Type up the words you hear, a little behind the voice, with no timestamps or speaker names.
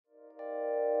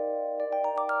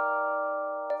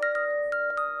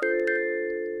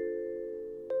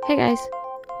Hey guys,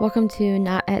 welcome to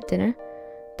Not at Dinner,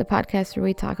 the podcast where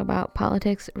we talk about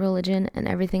politics, religion, and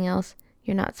everything else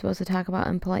you're not supposed to talk about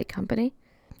in polite company.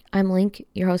 I'm Link,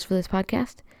 your host for this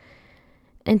podcast,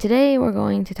 and today we're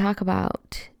going to talk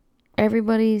about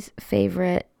everybody's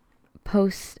favorite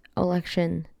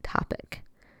post-election topic,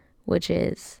 which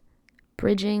is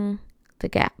bridging the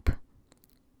gap,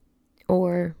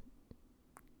 or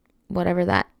whatever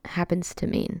that happens to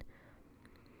mean.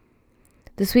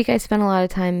 This week I spent a lot of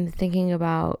time thinking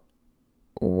about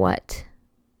what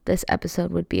this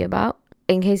episode would be about.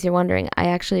 In case you're wondering, I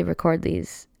actually record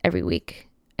these every week.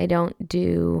 I don't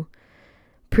do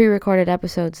pre-recorded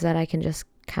episodes that I can just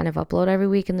kind of upload every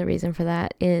week, and the reason for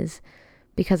that is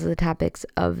because of the topics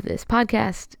of this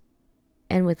podcast,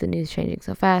 and with the news changing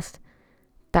so fast,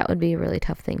 that would be a really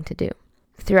tough thing to do.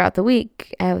 Throughout the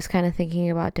week, I was kind of thinking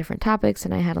about different topics,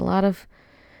 and I had a lot of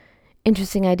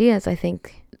interesting ideas. I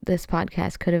think this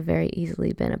podcast could have very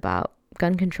easily been about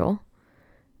gun control.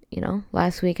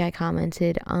 Last week I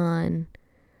commented on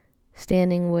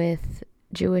standing with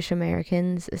Jewish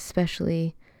Americans,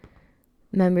 especially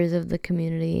members of the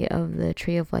community of the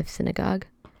Tree of Life Synagogue.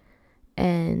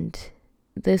 And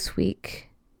this week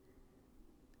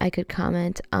I could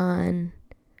comment on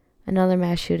another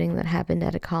mass shooting that happened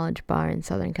at a college bar in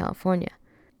Southern California.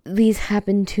 These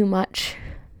happen too much.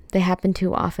 They happen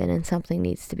too often, and something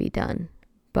needs to be done.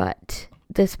 But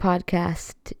this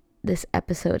podcast, this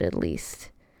episode at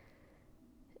least,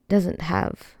 doesn't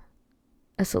have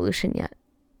a solution yet.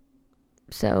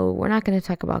 So we're not going to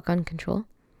talk about gun control.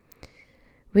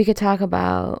 We could talk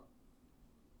about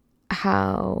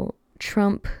how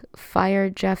Trump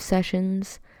fired Jeff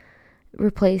Sessions,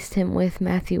 replaced him with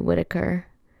Matthew Whitaker,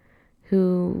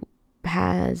 who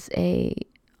has a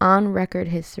on-record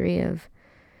history of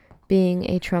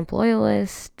being a Trump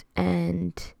loyalist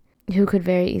and who could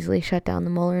very easily shut down the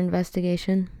Mueller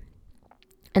investigation,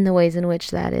 and the ways in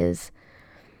which that is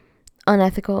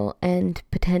unethical and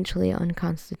potentially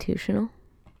unconstitutional.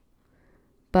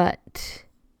 But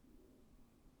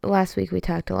last week we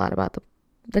talked a lot about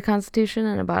the Constitution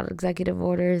and about executive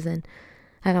orders, and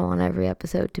I don't want every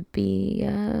episode to be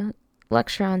a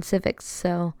lecture on civics,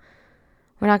 so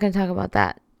we're not going to talk about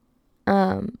that.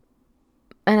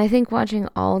 And I think watching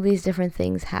all these different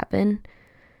things happen,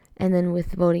 and then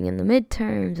with voting in the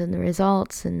midterms and the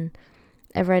results, and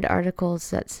I've read articles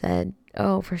that said,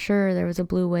 oh, for sure, there was a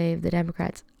blue wave. The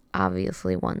Democrats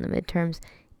obviously won the midterms,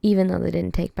 even though they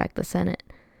didn't take back the Senate.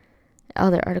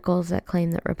 Other articles that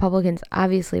claim that Republicans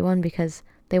obviously won because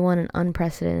they won an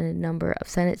unprecedented number of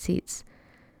Senate seats.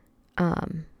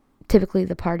 Typically,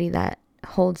 the party that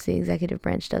holds the executive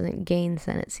branch doesn't gain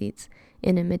Senate seats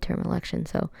in a midterm election,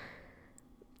 so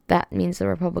that means the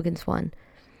Republicans won.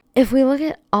 If we look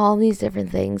at all these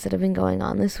different things that have been going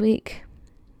on this week,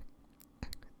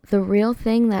 the real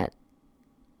thing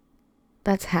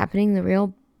that's happening, the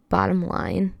real bottom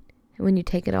line, when you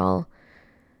take it all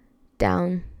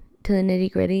down to the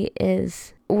nitty-gritty,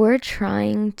 is we're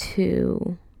trying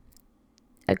to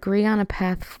agree on a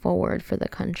path forward for the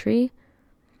country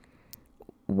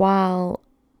while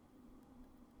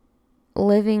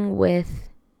living with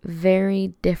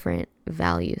very different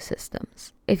value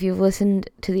systems. If you've listened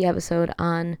to the episode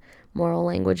on moral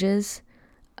languages,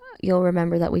 you'll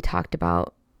remember that we talked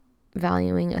about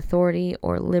valuing authority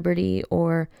or liberty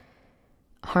or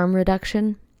harm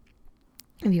reduction.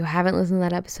 If you haven't listened to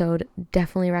that episode,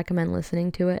 definitely recommend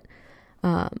listening to it.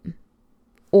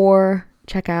 Or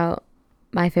check out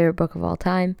my favorite book of all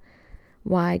time,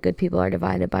 Why Good People Are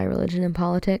Divided by Religion and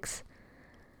Politics.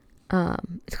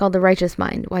 It's called The Righteous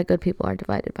Mind, Why Good People Are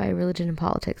Divided by Religion and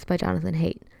Politics by Jonathan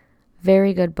Haidt.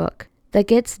 Very good book that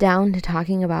gets down to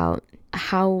talking about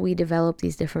how we develop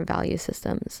these different value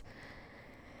systems.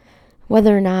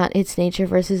 Whether or not it's nature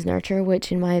versus nurture,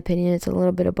 which in my opinion it's a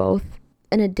little bit of both.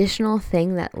 An additional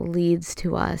thing that leads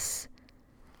to us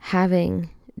having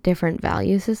different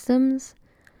value systems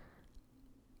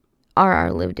are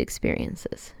our lived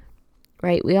experiences,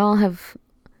 right? We all have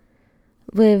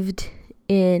lived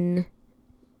in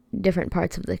different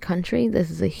parts of the country. This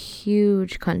is a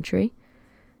huge country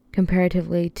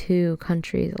comparatively to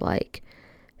countries like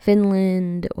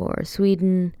Finland or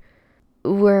Sweden.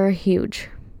 We're a huge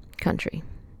country.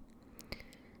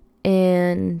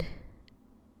 And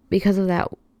because of that,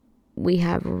 we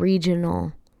have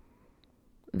regional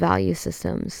value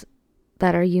systems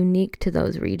that are unique to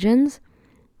those regions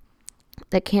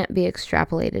that can't be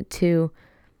extrapolated to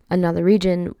another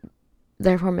region,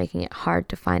 therefore making it hard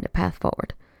to find a path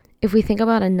forward. If we think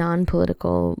about a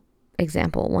non-political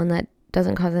example, one that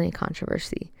doesn't cause any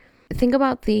controversy, think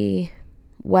about the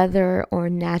weather or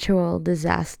natural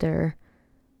disaster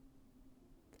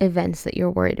events that you're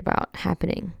worried about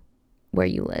happening where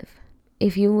you live.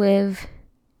 If you live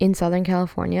in Southern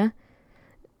California,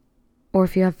 or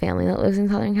if you have family that lives in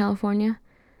Southern California,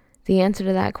 the answer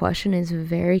to that question is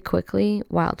very quickly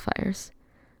wildfires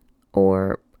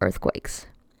or earthquakes.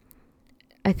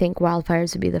 I think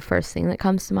wildfires would be the first thing that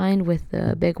comes to mind with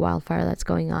the big wildfire that's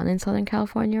going on in Southern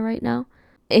California right now.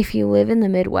 If you live in the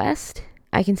Midwest,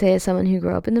 I can say as someone who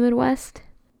grew up in the Midwest,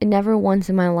 never once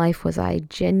in my life was I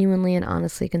genuinely and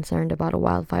honestly concerned about a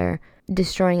wildfire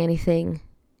destroying anything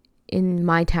in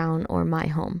my town or my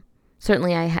home.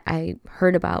 Certainly I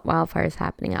heard about wildfires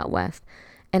happening out west,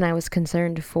 and I was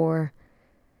concerned for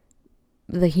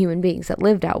the human beings that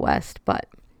lived out west, but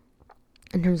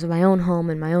in terms of my own home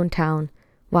and my own town,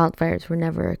 wildfires were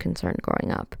never a concern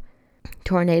growing up.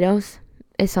 Tornadoes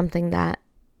is something that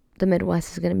the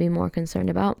Midwest is going to be more concerned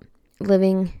about.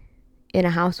 Living in a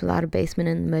house without a basement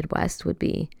in the Midwest would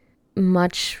be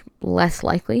much less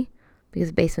likely,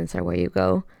 because basements are where you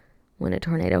go when a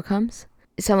tornado comes.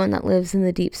 Someone that lives in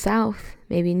the deep south,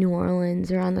 maybe New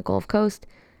Orleans or on the Gulf Coast,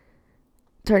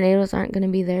 tornadoes aren't going to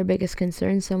be their biggest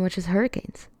concern so much as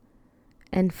hurricanes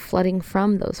and flooding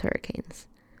from those hurricanes.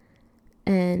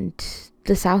 And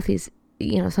the Southeast,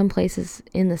 some places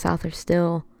in the South are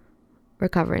still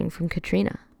recovering from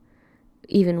Katrina,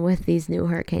 even with these new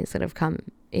hurricanes that have come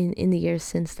in the years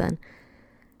since then.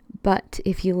 But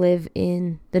if you live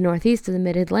in the Northeast of the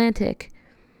Mid-Atlantic,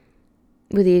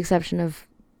 with the exception of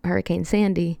Hurricane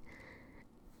Sandy,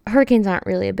 hurricanes aren't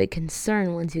really a big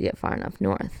concern once you get far enough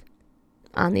north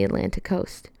on the Atlantic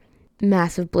coast.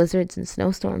 Massive blizzards and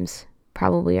snowstorms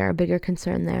probably are a bigger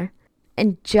concern there.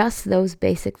 And just those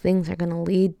basic things are going to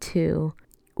lead to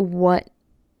what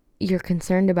you're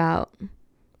concerned about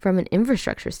from an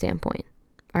infrastructure standpoint.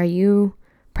 Are you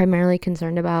primarily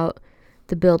concerned about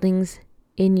the buildings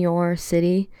in your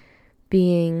city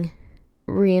being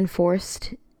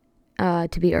reinforced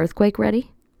to be earthquake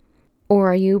ready?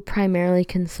 Or are you primarily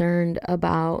concerned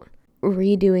about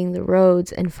redoing the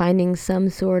roads and finding some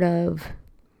sort of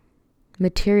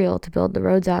material to build the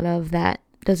roads out of that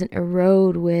doesn't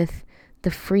erode with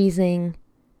the freezing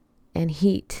and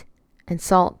heat and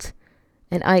salt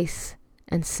and ice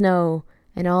and snow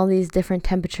and all these different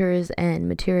temperatures and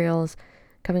materials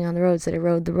coming on the roads that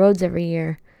erode the roads every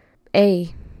year?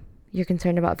 A, you're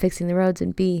concerned about fixing the roads,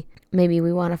 and B, maybe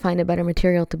we want to find a better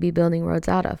material to be building roads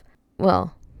out of.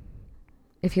 Well,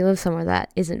 if you live somewhere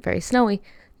that isn't very snowy,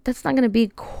 that's not going to be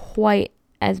quite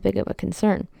as big of a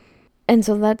concern. And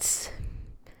so that's,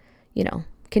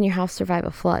 can your house survive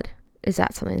a flood? Is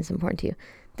that something that's important to you?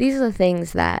 These are the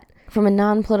things that, from a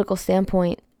non-political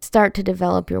standpoint, start to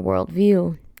develop your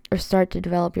worldview or start to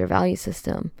develop your value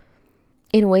system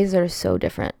in ways that are so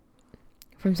different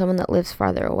from someone that lives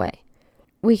farther away.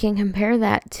 We can compare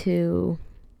that to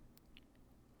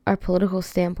our political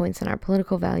standpoints and our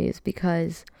political values,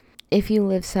 because if you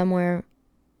live somewhere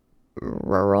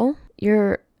rural,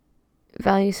 your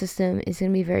value system is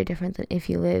going to be very different than if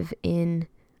you live in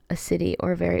a city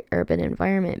or a very urban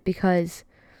environment. Because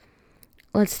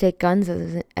let's take guns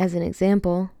as an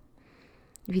example.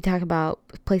 If you talk about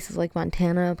places like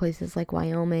Montana, places like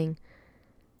Wyoming,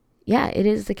 yeah, it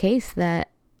is the case that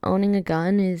owning a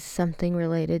gun is something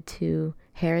related to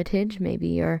heritage. Maybe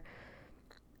your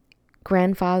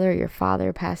grandfather or your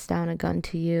father passed down a gun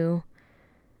to you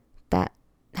that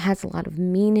has a lot of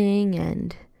meaning,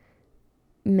 and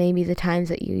maybe the times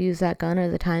that you use that gun are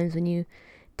the times when you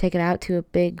take it out to a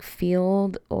big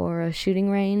field or a shooting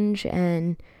range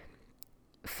and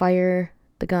fire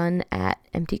the gun at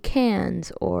empty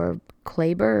cans or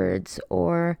clay birds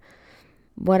or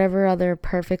whatever other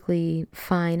perfectly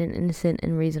fine and innocent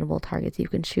and reasonable targets you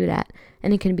can shoot at.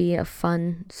 And it can be a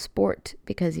fun sport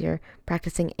because you're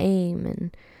practicing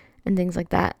aim and things like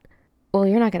that. Well,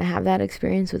 you're not going to have that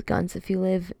experience with guns if you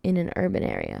live in an urban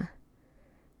area.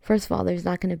 First of all, there's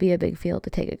not going to be a big field to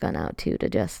take a gun out to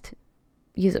just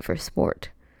use it for sport.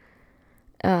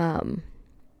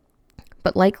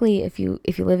 But likely, if you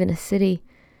live in a city,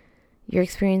 your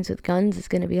experience with guns is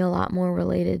going to be a lot more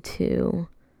related to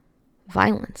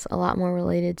violence, a lot more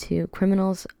related to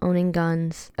criminals owning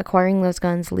guns, acquiring those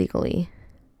guns legally,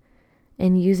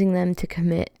 and using them to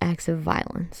commit acts of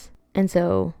violence. And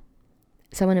so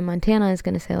someone in Montana is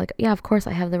going to say, like, yeah, of course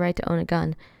I have the right to own a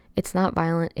gun. It's not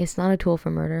violent. It's not a tool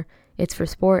for murder. It's for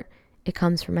sport. It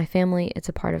comes from my family. It's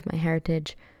a part of my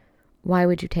heritage. Why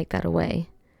would you take that away?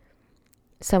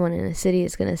 Someone in a city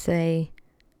is going to say,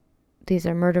 these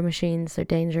are murder machines. They're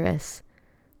dangerous.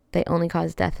 They only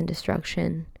cause death and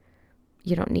destruction.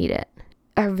 You don't need it.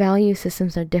 Our value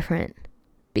systems are different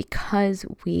because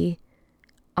we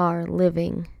are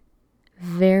living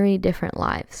very different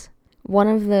lives. One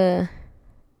of the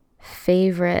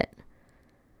favorite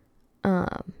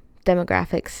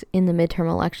demographics in the midterm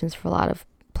elections for a lot of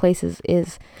places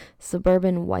is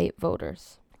suburban white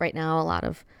voters. Right now, a lot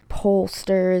of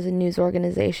pollsters and news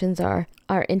organizations are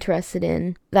interested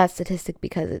in that statistic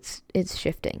because it's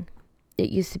shifting.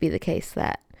 It used to be the case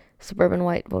that suburban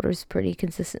white voters pretty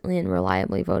consistently and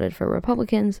reliably voted for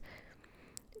Republicans.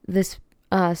 This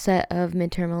set of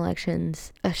midterm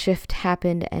elections, a shift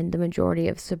happened and the majority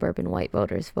of suburban white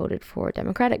voters voted for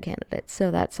Democratic candidates.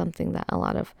 So that's something that a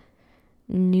lot of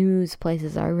news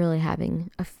places are really having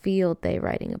a field day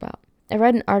writing about. I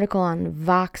read an article on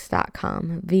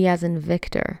Vox.com, V as in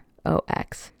Victor,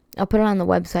 OX. I'll put it on the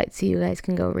website so you guys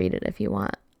can go read it if you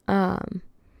want.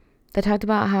 They talked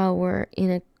about how we're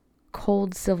in a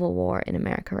cold civil war in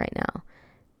America right now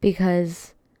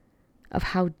because of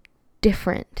how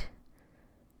different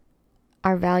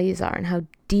our values are and how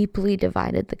deeply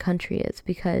divided the country is,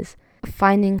 because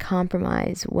finding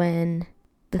compromise when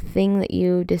the thing that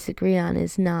you disagree on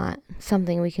is not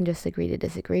something we can just agree to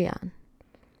disagree on,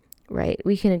 right?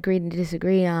 We can agree to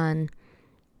disagree on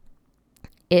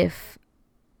if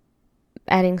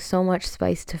adding so much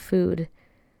spice to food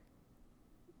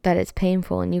that it's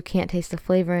painful and you can't taste the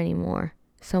flavor anymore,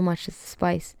 so much as the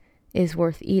spice is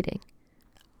worth eating.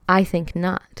 I think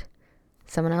not.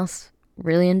 Someone else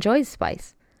really enjoys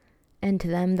spice, and to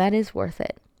them that is worth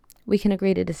it. We can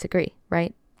agree to disagree,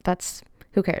 right? That's,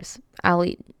 who cares? I'll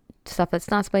eat stuff that's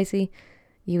not spicy,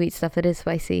 you eat stuff that is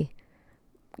spicy.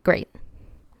 Great.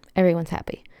 Everyone's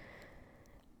happy.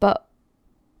 But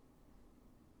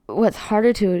what's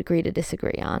harder to agree to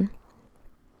disagree on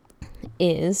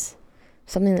is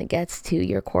something that gets to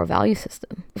your core value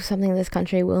system. Something this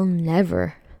country will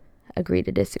never agree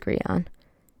to disagree on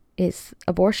is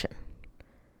abortion.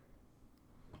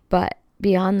 But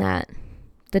beyond that,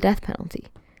 the death penalty,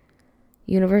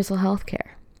 universal health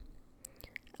care,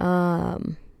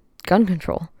 gun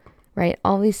control, right?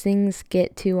 All these things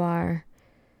get to our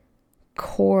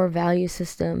core value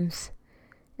systems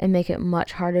and make it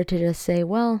much harder to just say,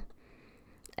 well,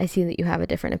 I see that you have a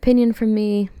different opinion from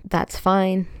me. That's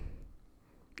fine.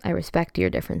 I respect your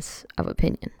difference of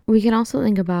opinion. We can also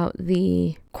think about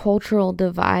the cultural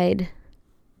divide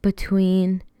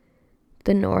between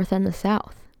the North and the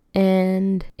South.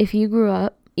 And if you grew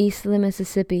up east of the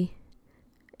Mississippi,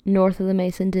 north of the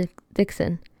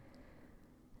Mason-Dixon,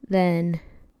 then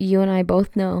you and I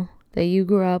both know that you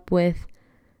grew up with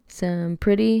some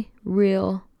pretty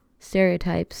real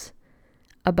stereotypes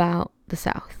about the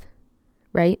South,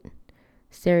 right?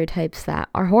 Stereotypes that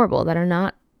are horrible, that are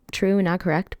not true, not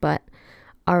correct, but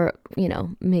are,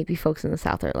 maybe folks in the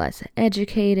South are less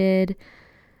educated,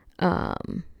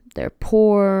 they're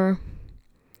poor,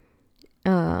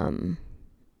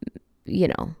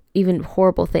 even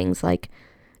horrible things like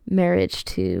marriage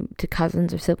to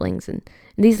cousins or siblings, and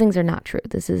these things are not true.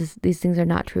 These things are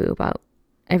not true about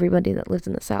everybody that lives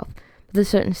in the South. But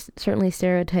there's certainly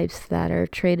stereotypes that are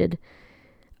traded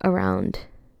around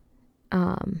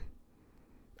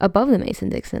above the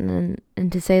Mason-Dixon,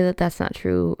 and to say that that's not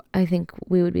true, I think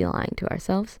we would be lying to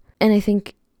ourselves. And I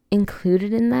think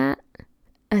included in that,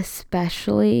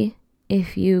 especially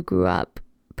if you grew up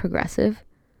progressive,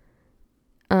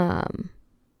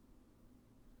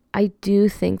 I do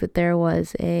think that there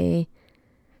was an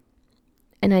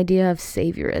idea of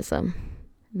saviorism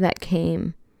that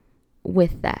came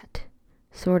with that.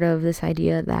 Sort of this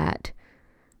idea that,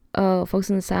 folks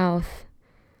in the South,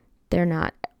 they're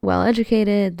not well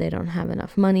educated, they don't have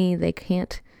enough money, they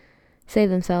can't save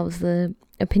themselves. The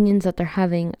opinions that they're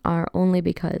having are only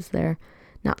because they're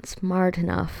not smart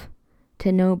enough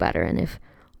to know better. And if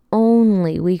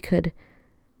only we could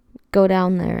go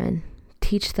down there and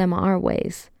teach them our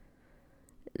ways,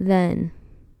 then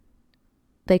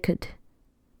they could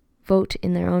vote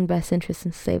in their own best interest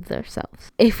and save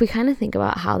themselves. If we kind of think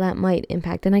about how that might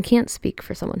impact, and I can't speak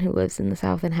for someone who lives in the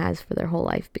South and has for their whole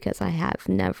life because I have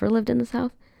never lived in the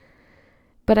South,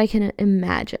 but I can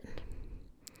imagine.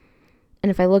 And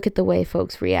if I look at the way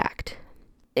folks react,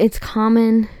 it's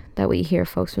common that we hear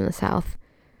folks from the South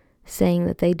saying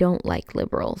that they don't like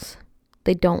liberals.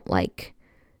 They don't like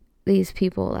these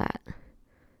people that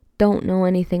don't know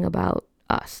anything about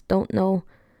us, don't know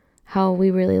how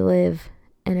we really live,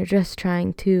 and are just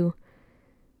trying to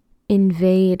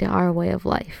invade our way of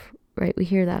life, right? We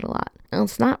hear that a lot. And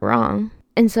it's not wrong.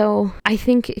 And so I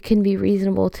think it can be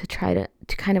reasonable to try to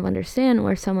kind of understand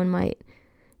where someone might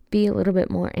be a little bit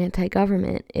more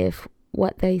anti-government if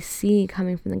what they see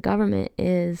coming from the government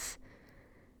is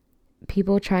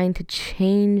people trying to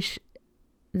change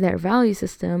their value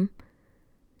system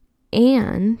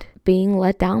and being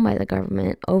let down by the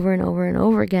government over and over and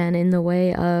over again in the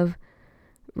way of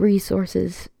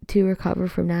resources to recover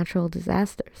from natural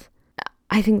disasters.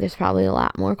 I think there's probably a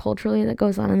lot more culturally that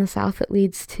goes on in the South that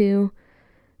leads to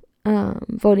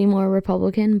voting more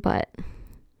Republican, but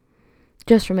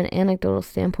just from an anecdotal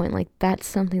standpoint, like, that's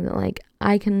something that, like,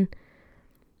 I can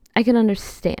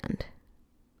understand,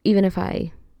 even if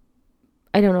I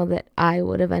don't know that I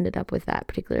would have ended up with that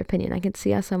particular opinion. I can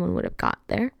see how someone would have got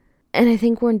there. And I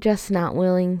think we're just not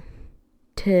willing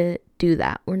to do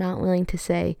that. We're not willing to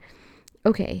say,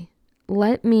 okay,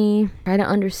 let me try to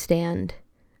understand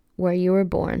where you were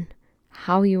born,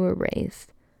 how you were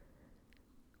raised,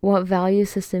 what value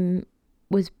system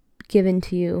was given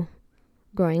to you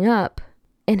growing up,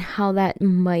 and how that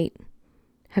might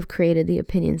have created the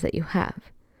opinions that you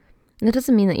have. And that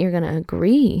doesn't mean that you're going to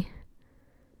agree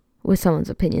with someone's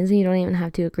opinions, and you don't even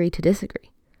have to agree to disagree.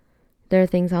 There are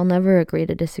things I'll never agree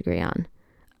to disagree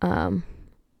on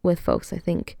with folks. I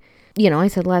think, I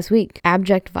said last week,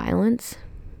 abject violence,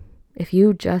 if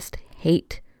you just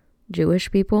hate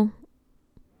Jewish people,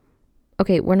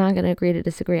 okay, we're not going to agree to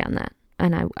disagree on that,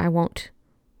 and I won't.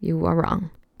 You are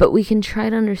wrong. But we can try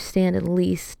to understand at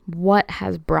least what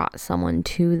has brought someone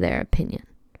to their opinion,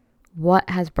 what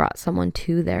has brought someone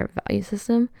to their value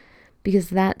system, because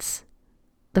that's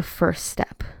the first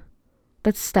step.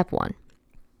 That's step one.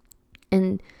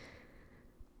 And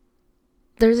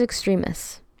there's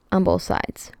extremists on both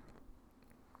sides.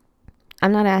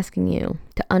 I'm not asking you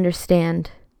to understand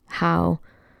how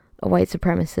a white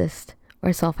supremacist or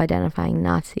a self-identifying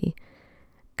Nazi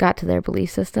got to their belief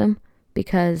system,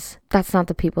 because that's not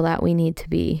the people that we need to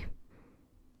be,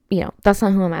 that's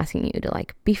not who I'm asking you to,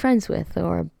 like, be friends with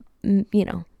or,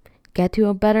 get to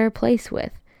a better place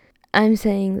with. I'm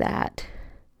saying that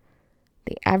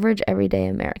the average everyday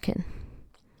American,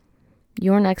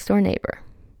 your next door neighbor,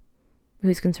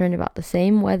 who's concerned about the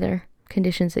same weather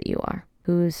conditions that you are,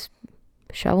 who's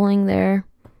shoveling their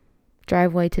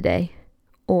driveway today,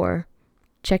 or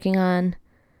checking on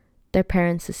their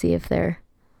parents to see if they're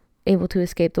able to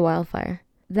escape the wildfire,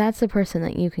 that's the person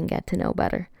that you can get to know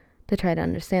better, to try to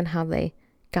understand how they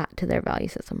got to their value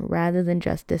system, rather than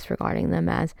just disregarding them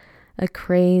as a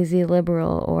crazy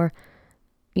liberal or,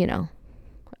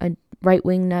 a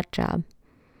right-wing nut job,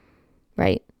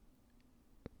 right?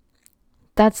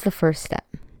 That's the first step.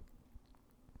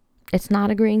 It's not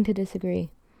agreeing to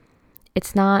disagree.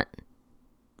 It's not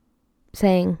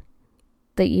saying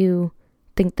that you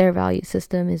think their value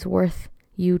system is worth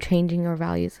you changing your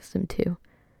value system too.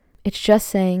 It's just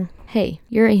saying, hey,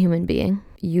 you're a human being.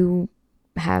 You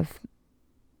have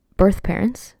birth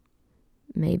parents.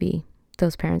 Maybe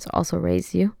those parents also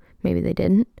raised you. Maybe they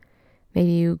didn't.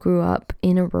 Maybe you grew up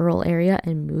in a rural area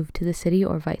and moved to the city,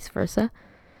 or vice versa.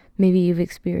 Maybe you've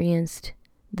experienced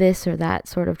this or that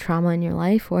sort of trauma in your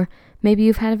life, or maybe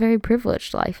you've had a very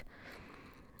privileged life.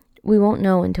 We won't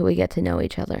know until we get to know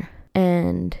each other.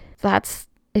 And that's,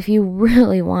 if you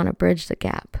really want to bridge the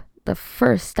gap, the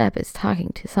first step is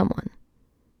talking to someone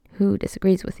who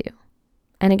disagrees with you.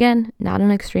 And again, not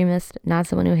an extremist, not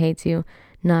someone who hates you,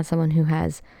 not someone who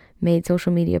has made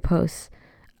social media posts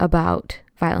about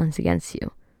violence against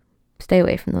you. Stay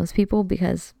away from those people,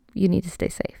 because you need to stay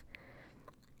safe.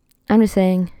 I'm just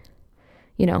saying,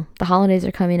 the holidays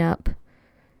are coming up.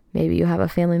 Maybe you have a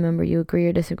family member you agree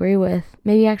or disagree with.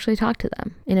 Maybe actually talk to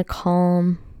them in a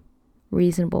calm,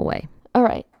 reasonable way. All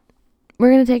right,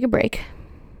 we're going to take a break.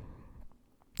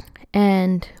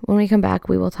 And when we come back,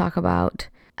 we will talk about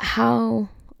how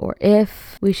or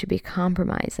if we should be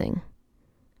compromising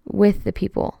with the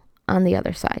people on the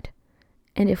other side.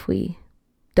 And if we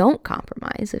don't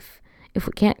compromise, if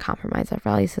we can't compromise our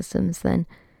value systems, then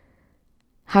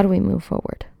how do we move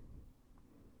forward?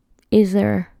 Is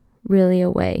there really a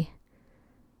way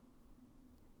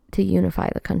to unify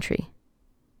the country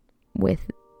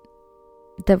with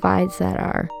divides that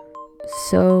are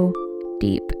so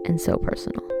deep and so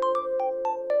personal?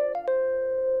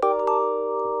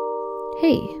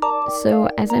 Hey, so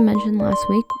as I mentioned last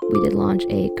week, we did launch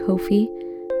a Ko-fi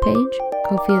page.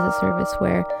 Ko-fi is a service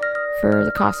where for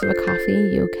the cost of a coffee,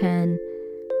 you can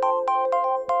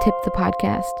tip the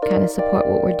podcast, kind of support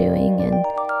what we're doing,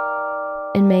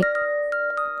 and make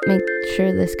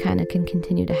sure this kind of can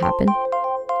continue to happen.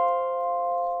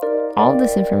 All of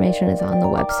this information is on the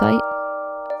website.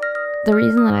 The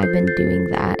reason that I've been doing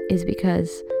that is because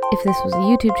if this was a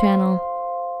YouTube channel,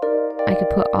 I could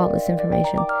put all this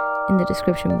information in the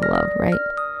description below, right?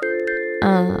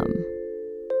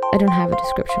 I don't have a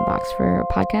description box for a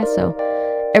podcast, so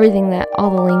all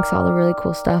the links, all the really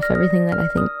cool stuff, everything that I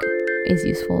think is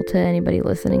useful to anybody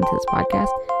listening to this podcast,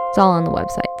 it's all on the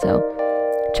website. So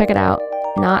check it out.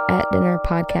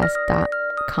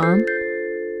 notatdinnerpodcast.com.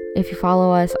 If you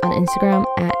follow us on Instagram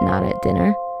at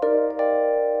notatdinner,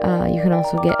 you can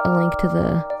also get a link to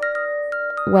the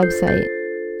website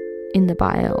in the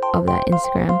bio of that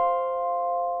Instagram.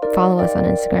 Follow us on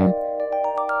Instagram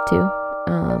too.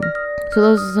 So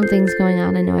those are some things going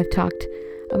on. I know I've talked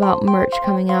about merch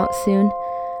coming out soon.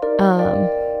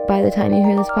 By the time you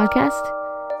hear this podcast,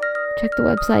 check the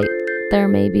website. There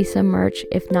may be some merch.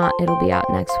 If not, it'll be out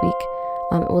next week.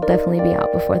 It will definitely be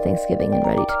out before Thanksgiving and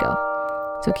ready to go.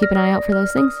 So keep an eye out for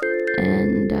those things.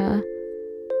 And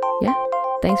yeah,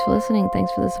 thanks for listening.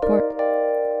 Thanks for the support.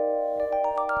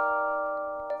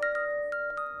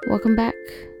 Welcome back.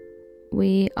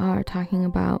 We are talking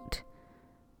about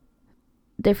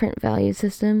different value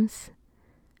systems,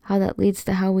 how that leads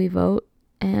to how we vote,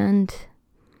 and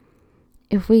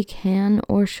if we can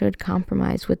or should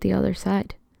compromise with the other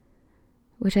side,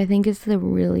 which I think is the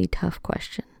really tough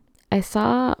question. I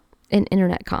saw an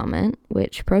internet comment,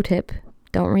 which, pro tip,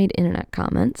 don't read internet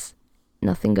comments.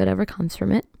 Nothing good ever comes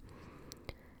from it.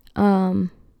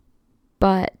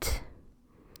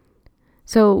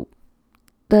 So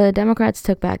the Democrats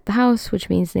took back the House, which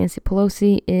means Nancy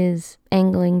Pelosi is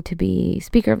angling to be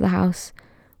Speaker of the House,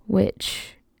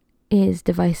 which is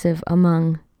divisive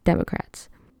among Democrats.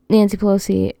 Nancy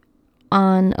Pelosi,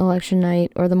 on election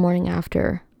night or the morning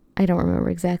after, I don't remember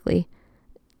exactly,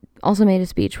 also made a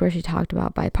speech where she talked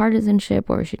about bipartisanship,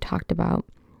 where she talked about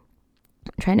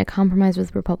trying to compromise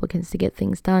with Republicans to get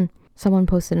things done. Someone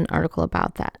posted an article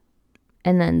about that,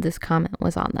 and then this comment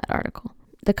was on that article.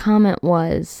 The comment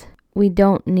was, we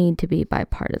don't need to be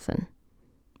bipartisan.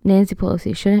 Nancy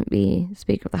Pelosi shouldn't be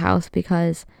Speaker of the House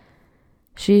because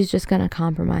she's just going to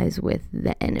compromise with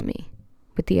the enemy,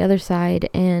 with the other side,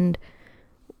 and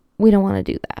we don't want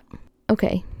to do that.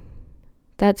 Okay,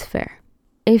 that's fair.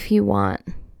 If you want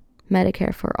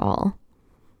Medicare for all,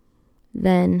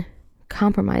 then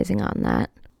compromising on that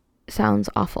sounds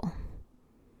awful,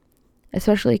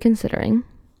 especially considering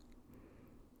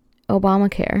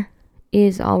Obamacare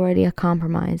is already a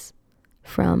compromise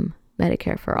from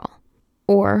Medicare for all.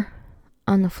 Or,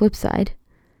 on the flip side,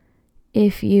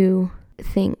 if you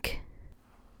think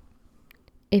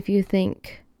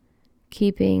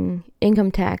keeping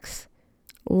income tax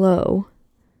low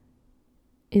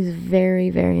is very,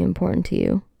 very important to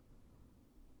you,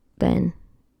 then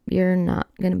you're not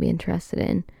going to be interested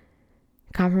in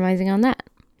compromising on that.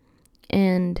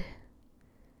 And,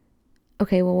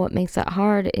 okay, well, what makes that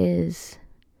hard is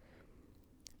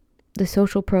the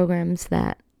social programs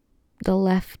that the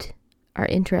left are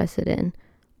interested in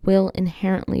will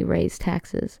inherently raise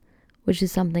taxes, which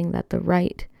is something that the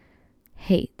right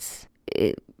hates.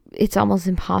 It's almost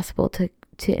impossible to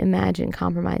imagine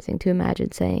compromising, to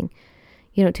imagine saying,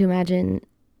 to imagine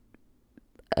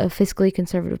a fiscally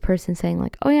conservative person saying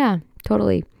like, oh yeah,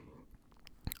 totally,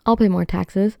 I'll pay more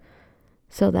taxes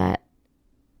so that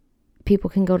people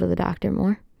can go to the doctor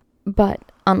more. But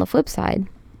on the flip side,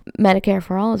 Medicare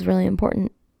for all is really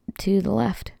important to the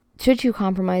left. Should you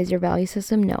compromise your value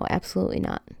system? No, absolutely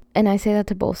not. And I say that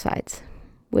to both sides,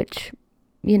 which,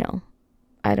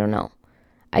 I don't know.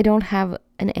 I don't have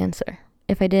an answer.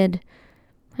 If I did,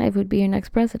 I would be your next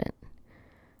president.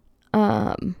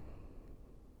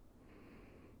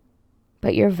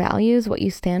 But your values, what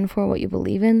you stand for, what you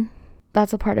believe in,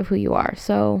 that's a part of who you are.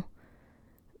 So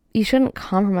you shouldn't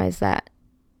compromise that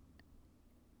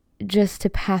just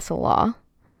to pass a law.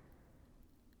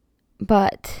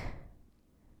 But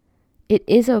it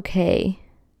is okay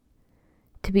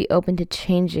to be open to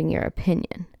changing your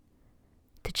opinion,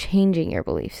 to changing your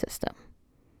belief system.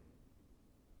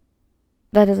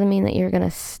 That doesn't mean that you're going to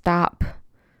stop,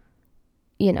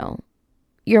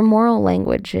 your moral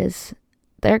languages,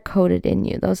 they're coded in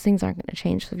you. Those things aren't going to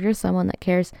change. So if you're someone that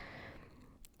cares,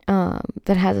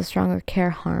 that has a stronger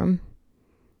care-harm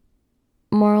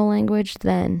moral language,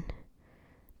 then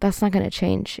that's not going to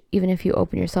change, even if you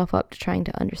open yourself up to trying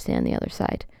to understand the other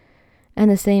side. And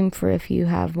the same for if you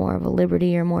have more of a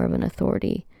liberty or more of an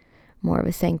authority, more of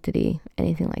a sanctity,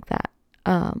 anything like that.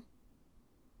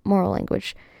 Moral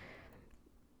language.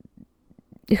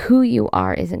 Who you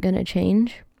are isn't going to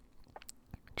change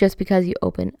just because you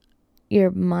open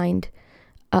your mind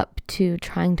up to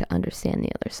trying to understand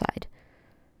the other side.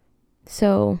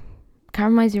 So,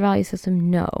 compromise your value system?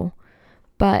 No.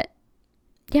 But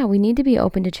yeah, we need to be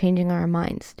open to changing our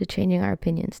minds, to changing our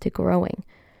opinions, to growing.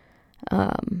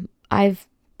 I've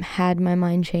had my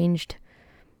mind changed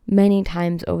many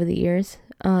times over the years.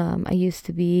 I used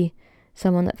to be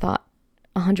someone that thought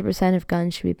 100% of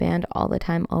guns should be banned all the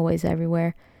time, always,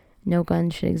 everywhere. No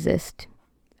guns should exist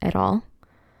at all.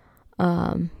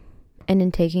 And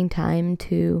in taking time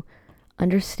to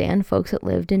understand folks that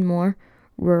lived in more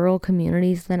rural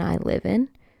communities than I live in,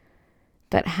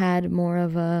 that had more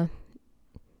of a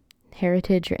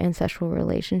heritage or ancestral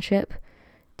relationship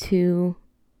to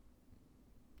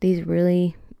these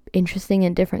really interesting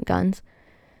and different guns.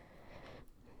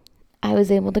 I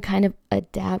was able to kind of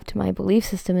adapt my belief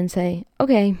system and say,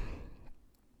 okay,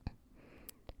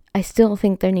 I still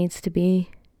think there needs to be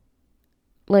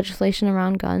legislation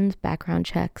around guns, background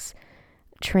checks,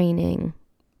 training,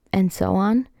 and so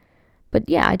on. But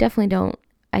yeah, I definitely don't,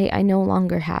 I no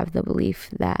longer have the belief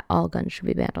that all guns should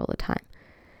be banned all the time.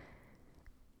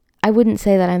 I wouldn't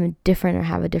say that I'm different or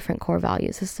have a different core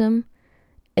value system.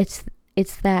 It's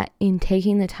that in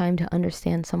taking the time to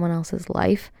understand someone else's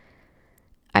life,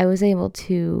 I was able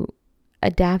to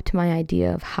adapt my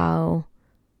idea of how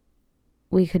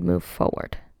we could move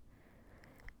forward.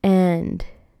 And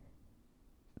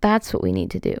that's what we need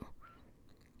to do.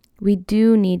 We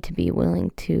do need to be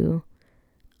willing to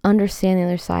understand the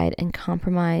other side and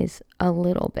compromise a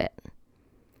little bit.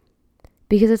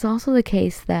 Because it's also the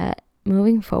case that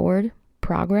moving forward,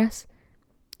 progress,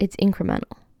 it's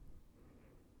incremental.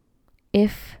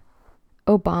 If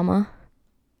Obama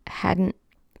hadn't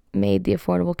made the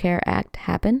Affordable Care Act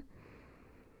happen,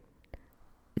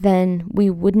 then we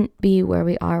wouldn't be where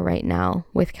we are right now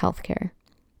with healthcare,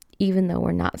 even though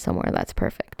we're not somewhere that's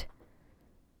perfect.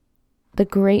 The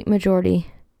great majority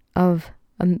of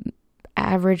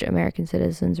average American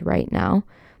citizens right now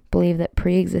believe that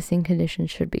pre-existing conditions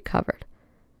should be covered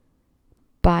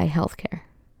by healthcare.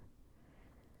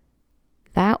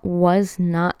 That was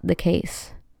not the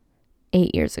case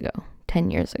 8 years ago,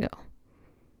 10 years ago.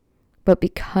 But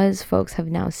because folks have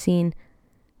now seen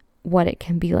what it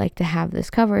can be like to have this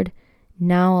covered,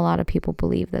 now a lot of people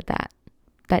believe that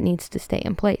needs to stay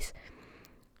in place.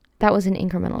 That was an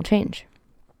incremental change.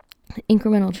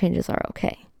 Incremental changes are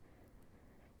okay.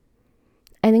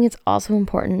 I think it's also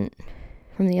important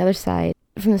from the other side,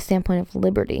 from the standpoint of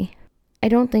liberty. I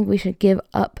don't think we should give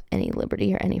up any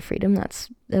liberty or any freedom. That's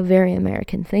a very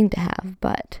American thing to have,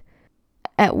 but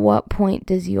at what point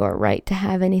does your right to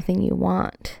have anything you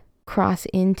want cross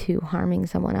into harming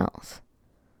someone else?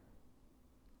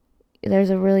 There's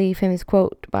a really famous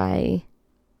quote by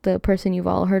the person you've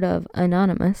all heard of,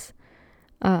 Anonymous.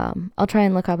 I'll try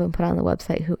and look up and put on the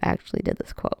website who actually did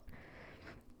this quote.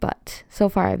 But so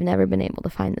far, I've never been able to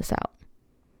find this out.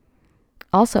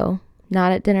 Also,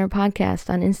 Not at Dinner podcast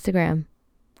on Instagram.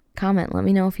 Comment. Let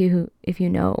me know if you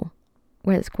know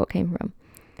where this quote came from.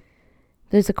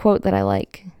 There's a quote that I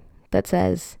like that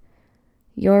says,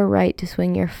 "Your right to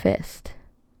swing your fist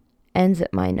ends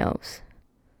at my nose."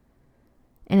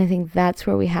 And I think that's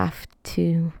where we have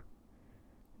to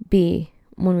be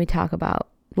when we talk about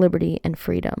liberty and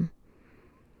freedom.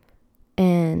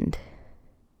 And,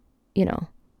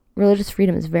 religious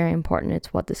freedom is very important.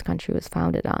 It's what this country was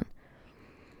founded on.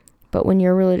 But when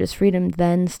your religious freedom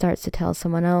then starts to tell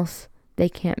someone else they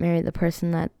can't marry the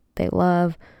person that they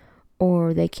love,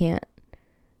 or they can't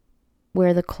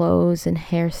wear the clothes and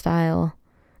hairstyle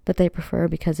that they prefer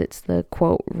because it's the,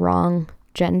 quote, wrong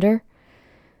gender.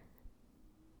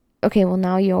 Okay, well,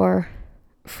 now your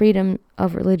freedom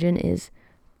of religion is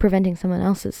preventing someone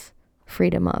else's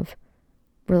freedom of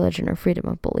religion or freedom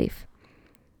of belief.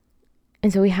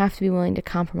 And so we have to be willing to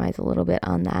compromise a little bit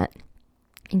on that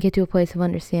and get to a place of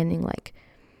understanding, like,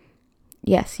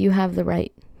 yes, you have the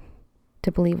right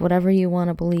to believe whatever you want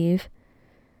to believe,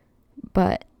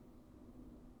 but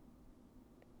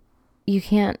you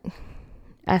can't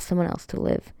ask someone else to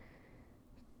live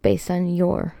based on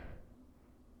your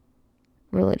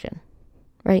religion,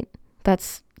 right?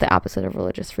 That's the opposite of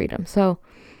religious freedom. So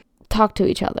talk to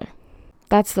each other.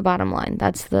 That's the bottom line.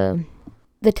 That's the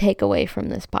takeaway from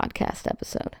this podcast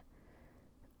episode.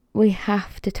 We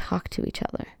have to talk to each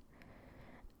other.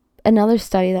 Another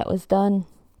study that was done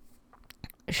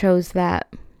shows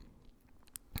that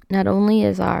not only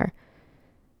is the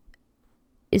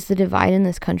divide in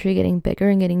this country getting bigger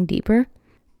and getting deeper,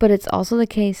 but it's also the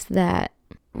case that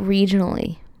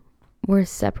regionally we're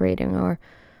separating or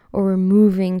we're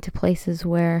moving to places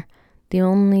where the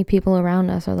only people around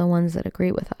us are the ones that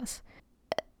agree with us.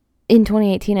 In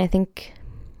 2018, I think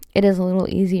it is a little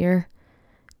easier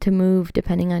to move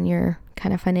depending on your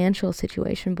kind of financial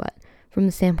situation, but from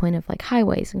the standpoint of like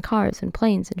highways and cars and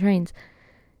planes and trains,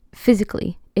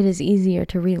 physically, it is easier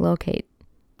to relocate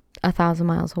 1,000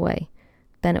 miles away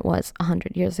than it was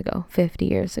 100 years ago, 50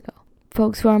 years ago.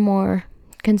 Folks who are more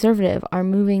conservative are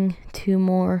moving to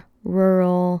more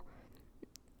rural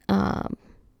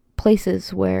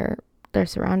places where they're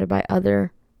surrounded by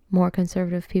other more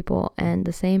conservative people, and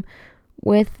the same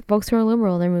with folks who are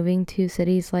liberal. They're moving to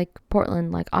cities like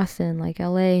Portland, like Austin, like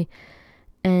LA,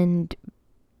 and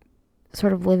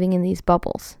sort of living in these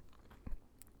bubbles.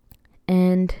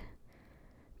 And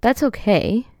that's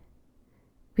okay,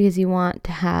 because you want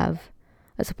to have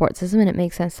a support system, and it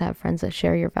makes sense to have friends that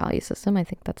share your value system. I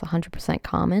think that's 100%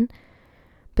 common.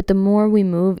 But the more we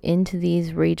move into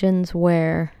these regions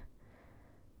where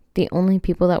the only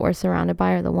people that we're surrounded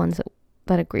by are the ones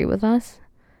that agree with us,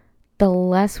 the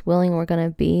less willing we're going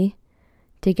to be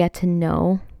to get to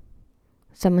know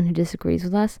someone who disagrees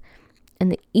with us,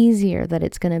 and the easier that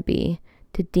it's going to be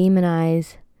to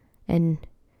demonize and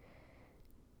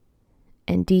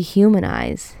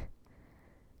dehumanize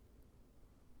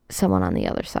someone on the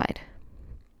other side.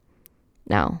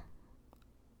 Now,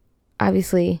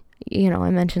 obviously, I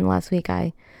mentioned last week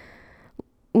I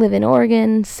live in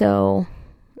Oregon, so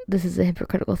this is a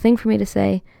hypocritical thing for me to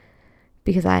say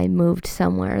because I moved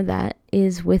somewhere that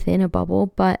is within a bubble,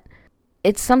 but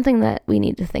it's something that we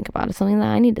need to think about. It's something that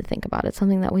I need to think about. It's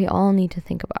something that we all need to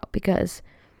think about, because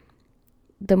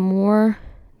the more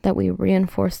that we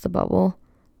reinforce the bubble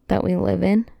that we live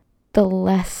in, the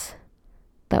less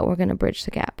that we're going to bridge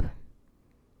the gap.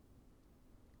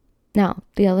 Now,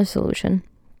 the other solution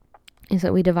is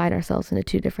that we divide ourselves into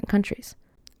 2 different countries,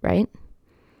 right?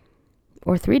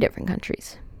 Or 3 different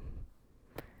countries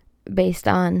based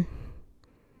on,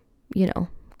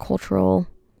 cultural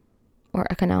or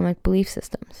economic belief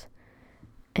systems.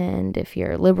 And if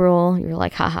you're liberal, you're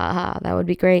like, ha ha ha, that would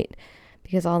be great,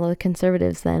 because all the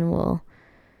conservatives then will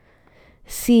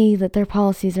see that their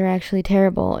policies are actually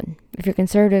terrible. And if you're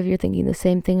conservative, you're thinking the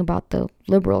same thing about the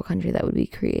liberal country that would be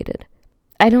created.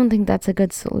 I don't think that's a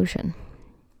good solution.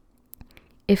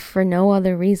 If for no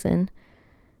other reason,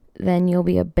 then you'll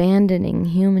be abandoning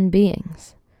human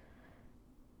beings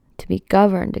to be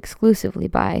governed exclusively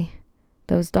by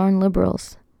those darn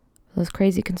liberals, those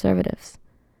crazy conservatives.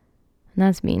 And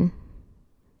that's mean.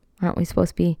 Aren't we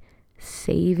supposed to be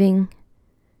saving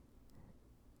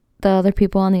the other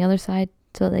people on the other side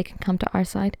so they can come to our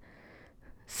side?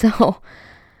 So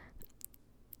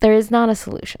there is not a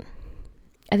solution.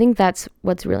 I think that's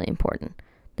what's really important.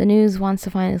 The news wants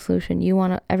to find a solution.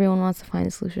 Everyone wants to find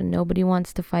a solution. Nobody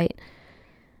wants to fight.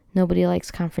 Nobody likes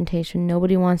confrontation.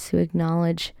 Nobody wants to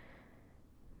acknowledge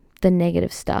the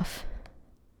negative stuff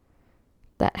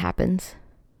that happens.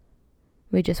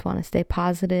 We just want to stay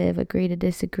positive, agree to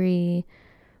disagree,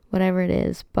 whatever it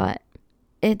is. But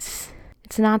it's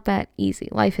not that easy.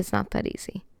 Life is not that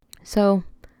easy. So,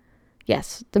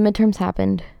 yes, the midterms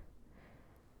happened.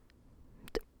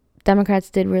 Democrats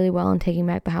did really well in taking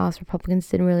back the House. Republicans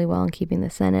did really well in keeping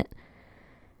the Senate.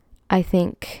 I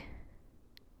think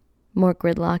more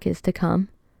gridlock is to come.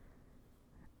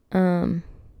 In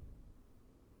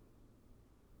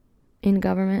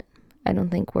government, I don't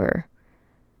think we're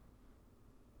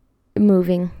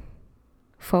moving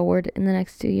forward in the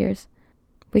next 2 years.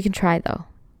 We can try, though.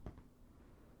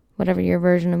 Whatever your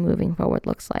version of moving forward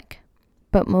looks like.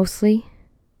 But mostly,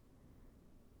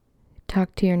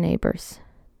 talk to your neighbors.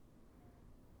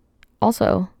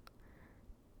 Also,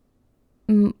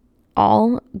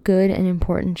 all good and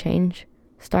important change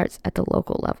starts at the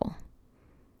local level.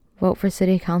 Vote for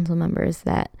city council members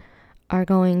that are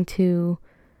going to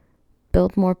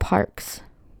build more parks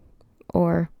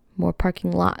or more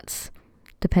parking lots,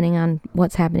 depending on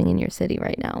what's happening in your city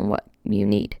right now and what you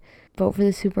need. Vote for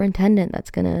the superintendent that's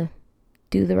going to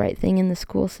do the right thing in the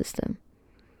school system,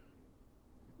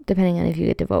 depending on if you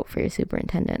get to vote for your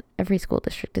superintendent. Every school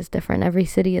district is different. Every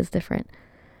city is different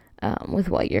with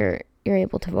what you're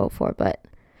able to vote for. But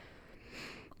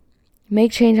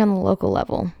make change on the local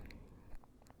level.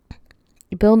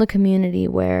 Build a community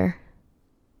where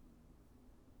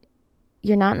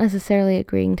you're not necessarily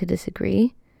agreeing to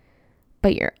disagree,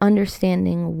 but you're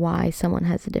understanding why someone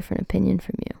has a different opinion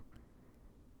from you.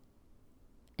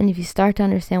 And if you start to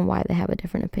understand why they have a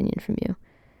different opinion from you,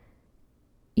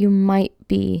 you might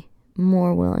be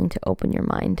more willing to open your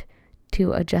mind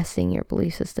to adjusting your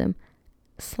belief system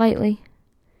slightly,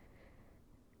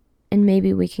 and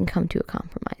maybe we can come to a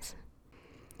compromise.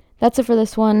 That's it for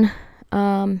this one.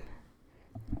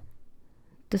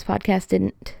 This podcast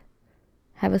didn't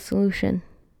have a solution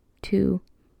to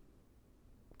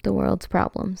the world's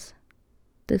problems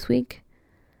this week,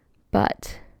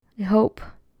 but I hope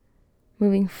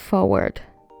moving forward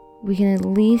we can at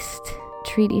least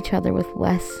treat each other with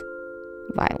less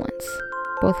violence,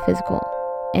 both physical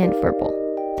and verbal.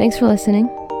 Thanks for listening.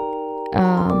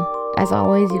 As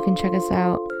always, you can check us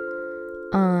out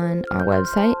on our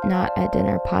website,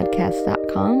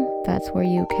 notatdinnerpodcast.com. That's where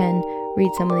you can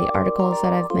read some of the articles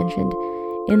that I've mentioned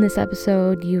in this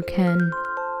episode. You can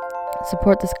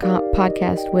support this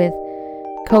podcast with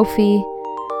Ko-fi.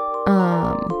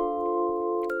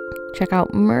 Check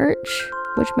out merch,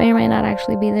 which may or may not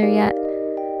actually be there yet.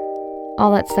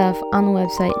 All that stuff on the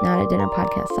website,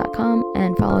 notatdinnerpodcast.com,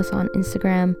 and follow us on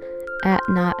Instagram at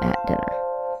notatdinner.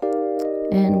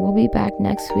 And we'll be back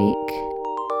next week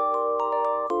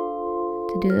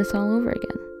to do this all over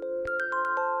again.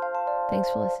 Thanks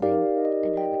for listening.